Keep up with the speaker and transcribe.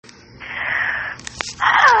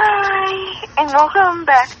and welcome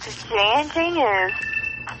back to J&J News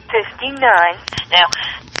 59. Now,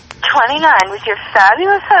 29 with your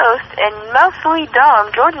fabulous host and mostly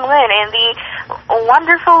dumb Jordan Lynn and the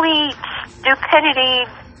wonderfully stupidity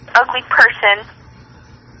ugly person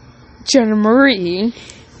Jenna Marie.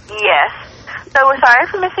 Yes. So we're sorry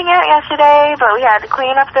for missing out yesterday, but we had to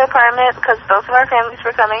clean up the apartment because both of our families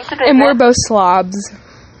were coming to visit. And we're both slobs.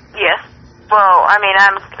 Yes. Well, I mean,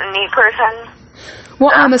 I'm a neat person.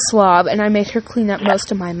 Well, I'm a slob, and I made her clean up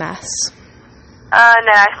most of my mess. No,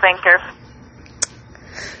 I spanked her.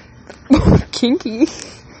 Kinky.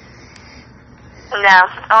 No,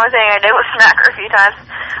 only thing I did was smack her a few times.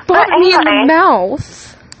 But me anyway, in the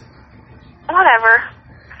mouth. Whatever.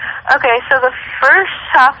 Okay, so the first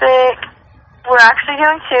topic, we're actually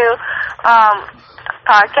doing two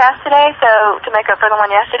podcasts today, so to make up for the one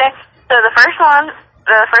yesterday. So the first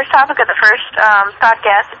topic of the first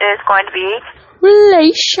podcast is going to be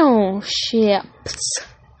relationships.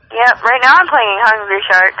 Yep, right now I'm playing Hungry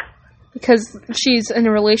Shark. Because she's in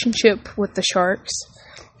a relationship with the sharks.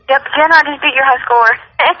 Yep, Jen, I just beat your high score.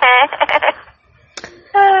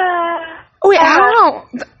 Wait, how?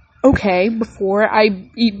 Okay, before I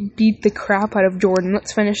beat the crap out of Jordan,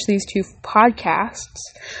 let's finish these two podcasts.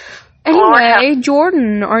 Anyway,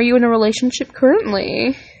 Jordan, are you in a relationship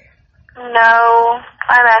currently? No,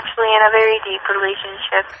 I'm actually in a very deep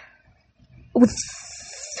relationship. With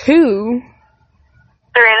who? 3.5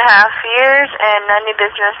 years and none of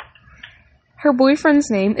business. Her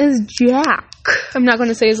boyfriend's name is Jack. I'm not going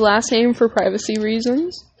to say his last name for privacy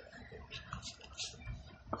reasons.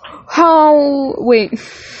 Wait.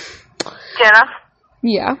 Jenna?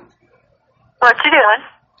 Yeah? What you doing?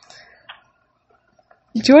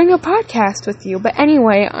 Doing a podcast with you. But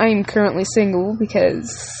anyway, I'm currently single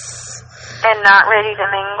because... And not ready to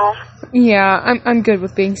mingle. Yeah, I'm good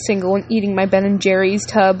with being single and eating my Ben & Jerry's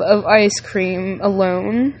tub of ice cream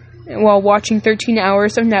alone while watching 13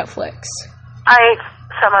 hours of Netflix. I ate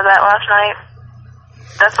some of that last night.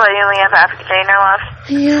 That's why you only have half a container left.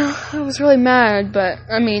 Yeah, I was really mad, but,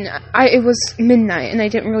 I mean, it was midnight and I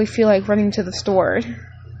didn't really feel like running to the store.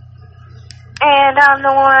 And I'm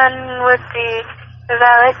the one with the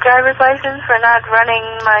valid driver's license for not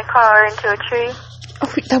running my car into a tree.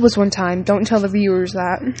 Oh, that was one time. Don't tell the viewers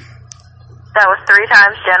that. That was 3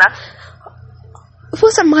 times, Jenna. It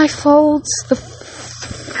wasn't my fault. The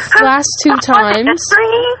last 2 times.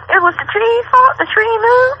 It was the tree's fault. The tree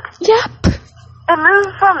moved. Yep. It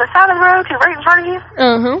moved from the side of the road to right in front of you.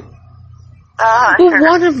 Uh-huh. Well, sure.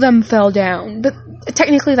 One of them fell down, but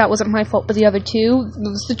technically that wasn't my fault. But the other 2, it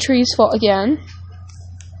was the tree's fault again.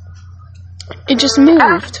 It just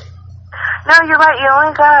moved. No, you're right. You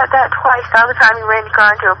only got that twice. The other time you ran your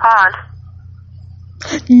car into a pond.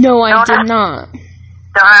 No, I did not.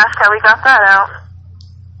 Don't ask how we got that out.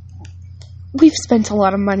 We've spent a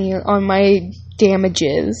lot of money on my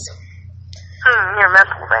damages. Your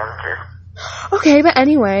mental damages. Okay, but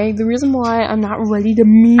anyway, the reason why I'm not ready to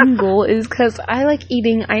mingle is because I like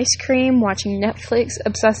eating ice cream, watching Netflix,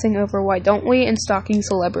 obsessing over Why Don't We, and stalking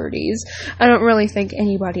celebrities. I don't really think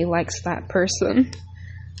anybody likes that person.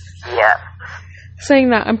 Yeah. Saying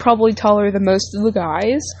that, I'm probably taller than most of the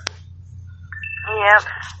guys. Yep.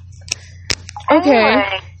 Okay.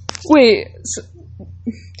 Anyway. Wait.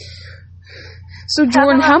 So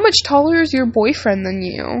Jordan, how much taller is your boyfriend than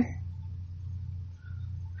you?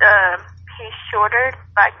 He's shorter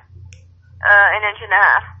by 1.5 inches.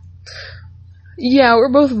 Yeah,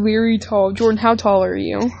 we're both very tall. Jordan, how tall are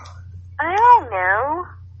you? I don't know.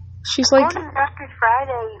 She's like... Golden after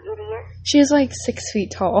Friday, you idiot. She's like 6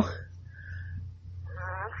 feet tall.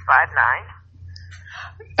 5'9".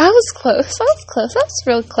 I was close. I was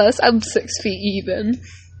real close. I'm 6 feet even.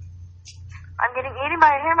 I'm getting eaten by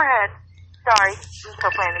a hammerhead. Sorry, I'm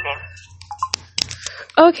still playing the game.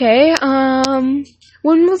 Okay,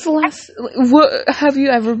 when was the last... have you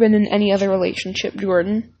ever been in any other relationship,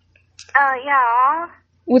 Jordan? Yeah.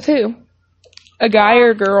 With who? A guy or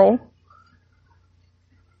a girl?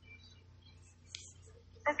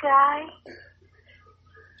 A guy.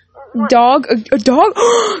 Dog? A dog?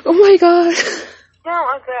 Oh my god. No,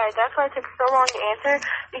 okay, that's why it took so long to answer,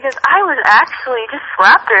 because I was actually just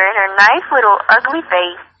slapped her in her nice little ugly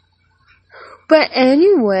face. But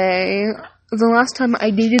anyway, the last time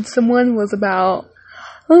I dated someone was about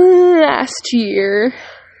last year.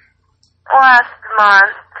 Last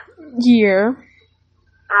month. Year.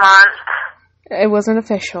 Month. It wasn't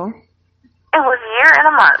official. It was a year and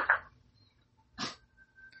a month.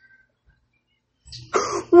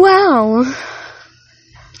 Wow.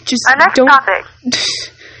 Just our next don't... topic.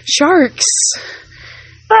 Sharks.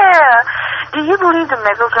 Yeah. Do you believe the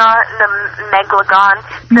Megalodon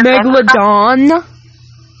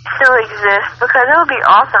still exists? Because it would be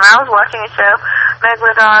awesome. I was watching a show,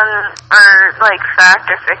 Megalodon, or like fact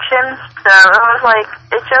or fiction. So it was like,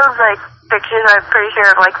 it shows like pictures, I'm pretty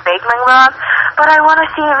sure, of like fake Megalodons. But I want to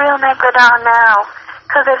see a real Megalodon now.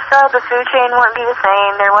 Because if so, the food chain wouldn't be the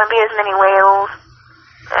same. There wouldn't be as many whales.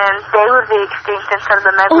 And they would be extinct instead of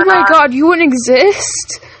the Megalodon. Oh my god, you wouldn't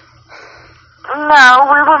exist? No,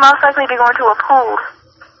 we would most likely be going to a pool.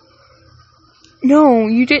 No,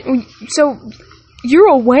 you didn't. So, you're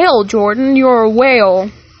a whale, Jordan. You're a whale.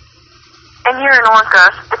 And you're an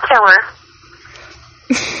orca, the killer.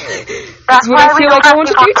 That's what I feel like I want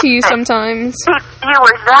to do to you sometimes.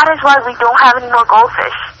 Viewers, that is why we don't have any more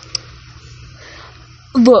goldfish.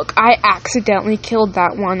 Look, I accidentally killed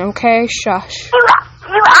that one, okay? Shush.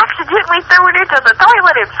 You accidentally threw it into the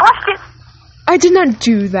toilet and flushed it? I did not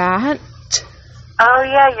do that. Oh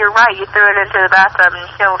yeah, you're right. You threw it into the bathtub and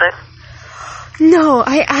killed it. No,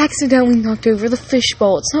 I accidentally knocked over the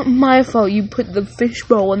fishbowl. It's not my fault you put the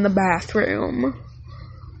fishbowl in the bathroom.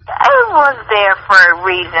 It was there for a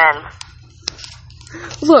reason.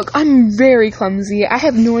 Look, I'm very clumsy. I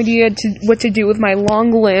have no idea what to do with my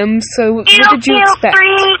long limbs, so what did you expect? You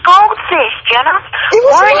killed 3 goldfish, Jenna. It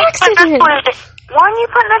was an accident. One you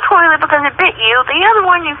put in the toilet because it bit you. The other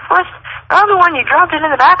one you flushed. The other one you dropped into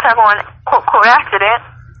the bathtub on quote accident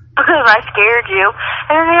because I scared you.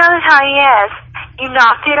 And then the other time, yes, you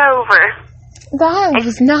knocked it over. That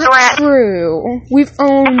was not true. We've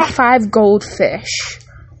owned 5 goldfish.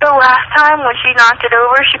 The last time when she knocked it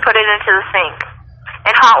over, she put it into the sink.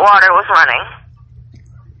 And hot water was running.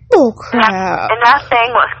 Oh, crap. And that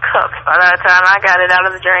thing was cooked by the time I got it out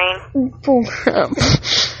of the drain. Oh, crap.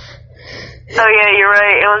 Oh, yeah, you're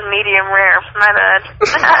right. It was medium rare. My bad.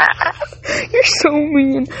 You're so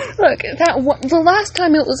mean. Look, the last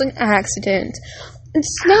time it was an accident.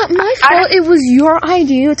 It's not my fault. It was your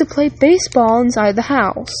idea to play baseball inside the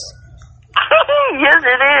house. Yes,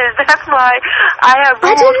 it is. That's why I have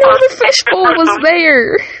rules. I didn't know the fishbowl was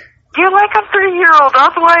there. You're like a 3-year-old.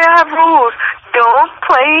 That's why I have rules. Don't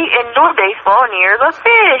play indoor baseball near the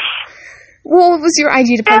fish. Well, it was your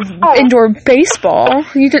idea to play indoor baseball.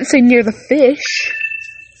 You didn't say near the fish.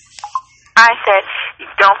 I said,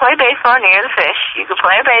 don't play baseball near the fish. You can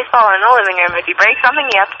play baseball in the living room. If you break something,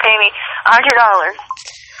 you have to pay me $100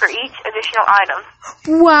 for each additional item.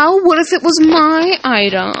 Well, what if it was my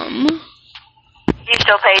item? You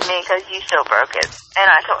still paid me because you still broke it. And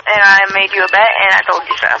I made you a bet, and I told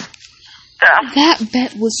you so. That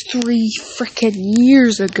bet was 3 frickin'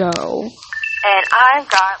 years ago. And I've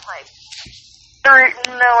got $3,000.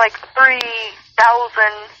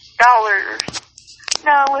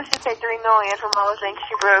 No, let's just say $3 million from all the things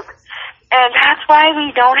she broke. And that's why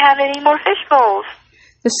we don't have any more fish bowls.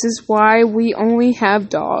 This is why we only have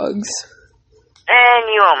dogs. And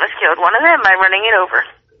you almost killed one of them by running it over.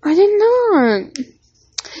 I did not.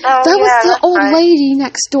 Oh, that was the old lady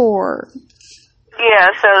next door. Yeah,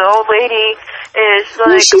 so the old lady is like...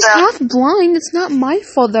 Well, she's half blind. It's not my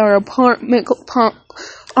fault that our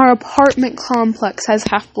apartment complex has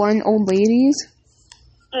half blind old ladies.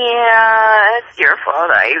 Yeah, it's your fault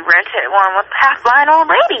that you rented one with half blind old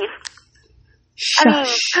ladies.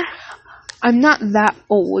 Shush. I'm not that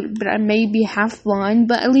old, but I may be half blind,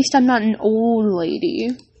 but at least I'm not an old lady.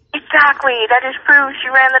 Exactly. That just proves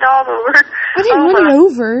you ran the dog over. I didn't run it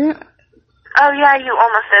over. Oh yeah, you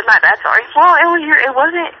almost did. My bad. Sorry. Well,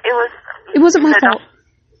 It wasn't my fault.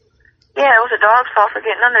 Yeah, it was a dog's fault for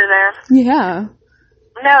getting under there. Yeah.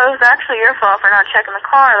 No, it was actually your fault for not checking the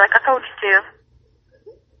car like I told you to.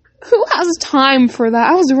 Who has time for that?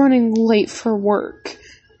 I was running late for work.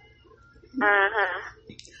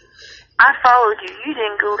 I followed you. You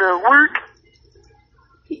didn't go to work.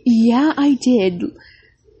 Yeah, I did.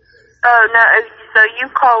 Oh, no, so you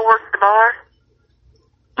call work the bar?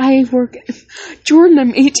 I work... Jordan,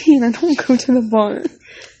 I'm 18. I don't go to the bar.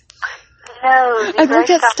 No, I work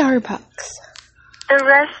at Starbucks. The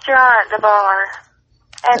restaurant, the bar.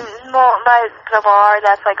 And by the bar,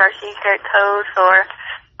 that's like our secret code for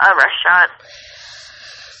a restaurant.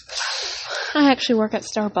 I actually work at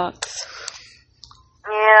Starbucks.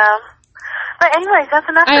 Yeah. But anyways, that's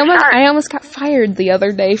enough for sharks. I almost got fired the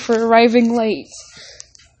other day for arriving late.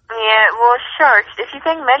 Yeah, well, sharks, if you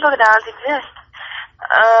think megalodons exist,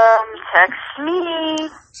 text me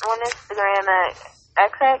on Instagram at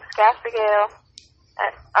xxgaspagale,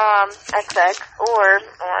 xx, or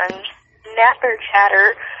on Napper Chatter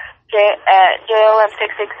at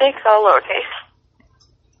JLM666, all lowercase.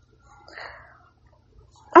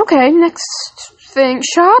 Okay, next thing,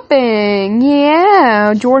 shopping.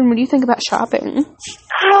 Yeah. Jordan, what do you think about shopping?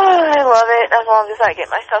 I love it as long as I get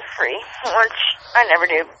my stuff free, which I never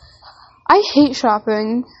do. I hate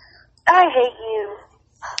shopping. I hate you.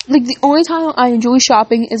 Like, the only time I enjoy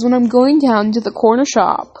shopping is when I'm going down to the corner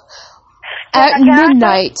shop at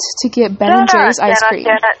midnight to get Ben & Jerry's ice cream.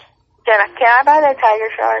 Jenna, can I buy that Tiger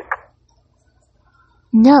Shark?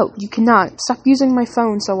 No, you cannot. Stop using my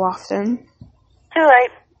phone so often. Too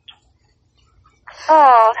late.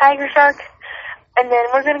 Oh, Tiger Shark. And then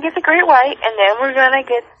we're going to get the Great White, and then we're going to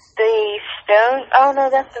get the Stone. Oh, no,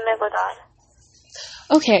 that's the Megalodon.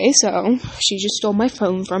 Okay, so she just stole my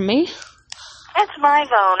phone from me. That's my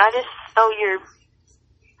phone. I just stole your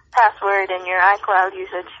password and your iCloud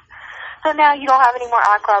usage. So now you don't have any more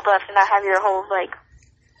iCloud left, and I have your whole, 3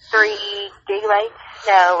 gigabytes.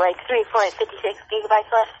 No, 3.56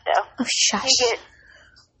 gigabytes left, so. Oh, shush.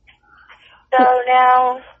 So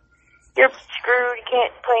now you're screwed. You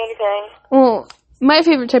can't play anything. Well, my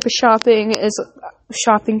favorite type of shopping is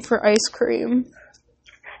shopping for ice cream.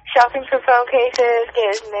 Shopping for phone cases. Get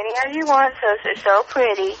as many as you want, so it's so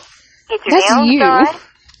pretty. Get your That's nails you. done.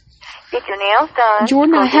 Get your nails done.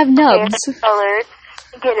 Jordan, I have nubs. Colors.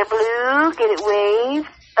 Get it blue. Get it wave.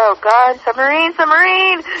 Oh, God. Submarine. Then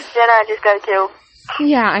I just got killed.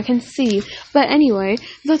 Yeah, I can see. But anyway,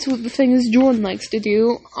 that's what the thing is Jordan likes to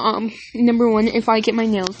do. Number one, if I get my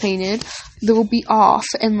nails painted, they'll be off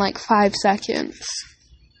in 5 seconds.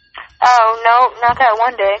 Oh, no, not that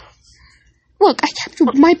one day. Look, I kept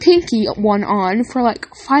my pinky one on for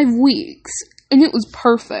 5 weeks, and it was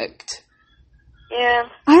perfect. Yeah.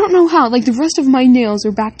 I don't know how. The rest of my nails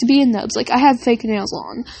are back to being nubs. I have fake nails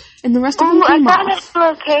on, and the rest of them came off. I found its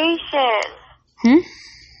location.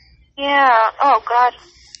 Yeah. Oh, God.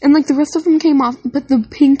 And, the rest of them came off, but the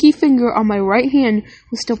pinky finger on my right hand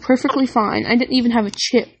was still perfectly fine. I didn't even have a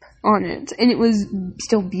chip on it, and it was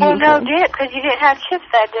still beautiful. Oh, no, because you didn't have chips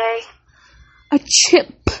that day. A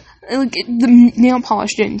chip. The nail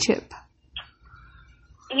polish didn't chip.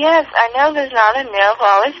 Yes, I know there's not a nail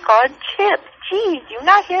polish called chips. Jeez, you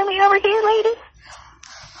not hear me over here, lady?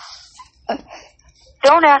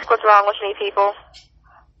 Don't ask what's wrong with me, people.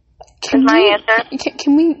 Is my answer.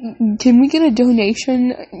 Can we get a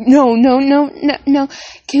donation? No.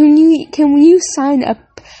 Can you sign a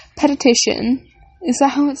petition? Is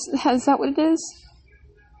that what it is?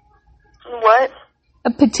 What?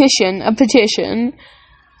 A petition.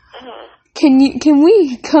 Mm-hmm. Can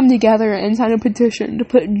we come together and sign a petition to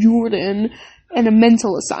put Jordan in a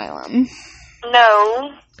mental asylum?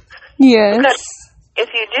 No. Yes. Because if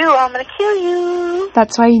you do, I'm gonna kill you.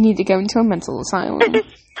 That's why you need to go into a mental asylum.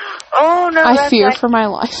 Oh, no. I fear for my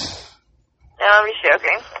life. No, I'm just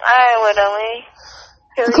joking. I literally...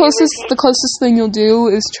 The closest thing you'll do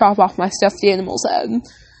is chop off my stuffed animal's head.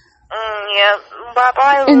 Yeah.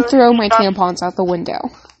 Bye-bye. And throw my tampons out the window.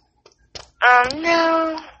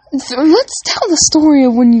 No. So let's tell the story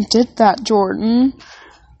of when you did that, Jordan.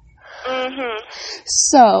 Mm-hmm.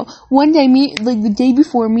 So, one day, the day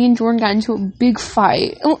before, me and Jordan got into a big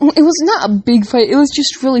fight. It was not a big fight, it was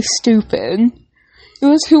just really stupid. It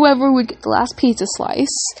was whoever would get the last pizza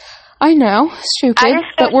slice. I know, stupid,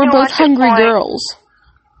 but we're both hungry girls.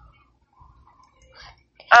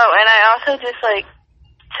 Oh, and I also just,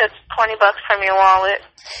 took $20 from your wallet.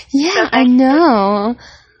 Yeah, so I know.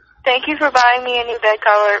 Thank you for buying me a new bed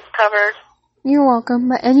cover. You're welcome,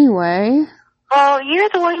 but anyway. Well, you're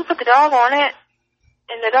the one who put the dog on it,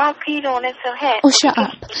 and the dog peed on it, so hey. Oh, shut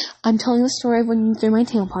up. I'm telling the story of when you threw my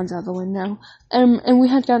tampons out the window. And we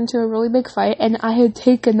had gotten into a really big fight, and I had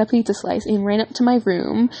taken the pizza slice and ran up to my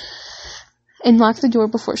room and locked the door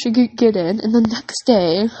before she could get in, and the next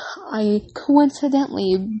day, I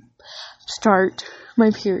coincidentally start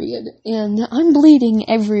my period, and I'm bleeding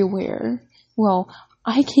everywhere. Well,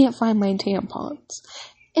 I can't find my tampons.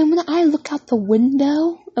 And when I look out the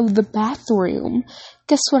window of the bathroom,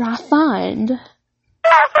 guess what I find?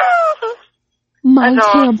 My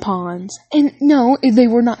tampons. And no, they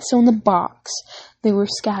were not still in the box. They were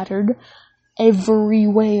scattered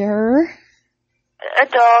everywhere. A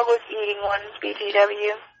dog was eating one,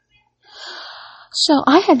 BTW. So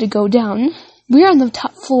I had to go down. We're on the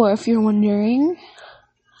top floor, if you're wondering.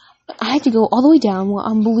 I had to go all the way down while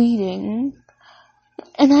I'm bleeding.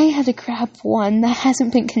 And I had to grab one that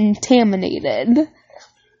hasn't been contaminated.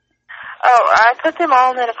 Oh, I put them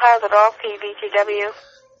all in a pile of dog pee, BTW.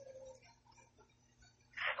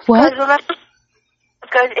 What?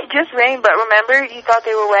 Because it just rained, but remember, you thought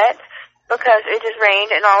they were wet? Because it just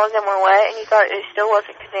rained and all of them were wet, and you thought it still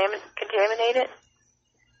wasn't contaminated?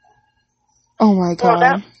 Oh my God.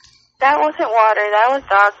 Well, that wasn't water, that was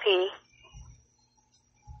dog pee.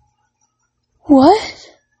 What?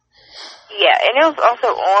 Yeah, and it was also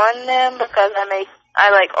on them because I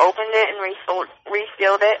opened it and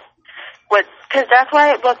resealed it. Because that's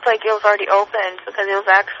why it looked like it was already opened, because it was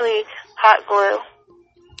actually hot glue.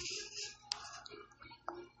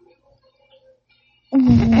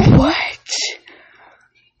 What?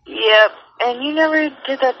 Yep, and you never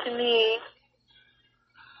did that to me.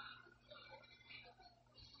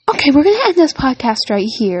 Okay, we're gonna end this podcast right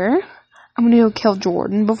here. I'm gonna go kill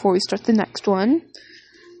Jordan before we start the next one.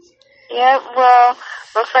 Yep, well,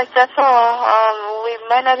 looks like that's all. We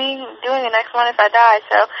might not be doing the next one if I die,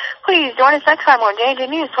 so please join us next time on J&J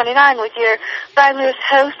News 29 with your fabulous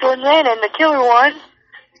host, Jordan Lynn, and the killer one,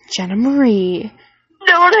 Jenna Marie.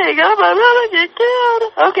 Don't hang up, I'm gonna get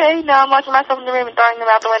killed. Okay, now I'm watching myself in the room and throwing them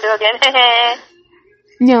out the window again.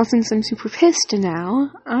 Now, since I'm super pissed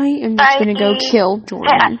now, I am just gonna go kill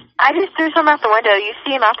Jordan. Hey, I just threw some out the window. You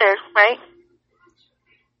see him out there, right?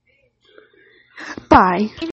 Bye.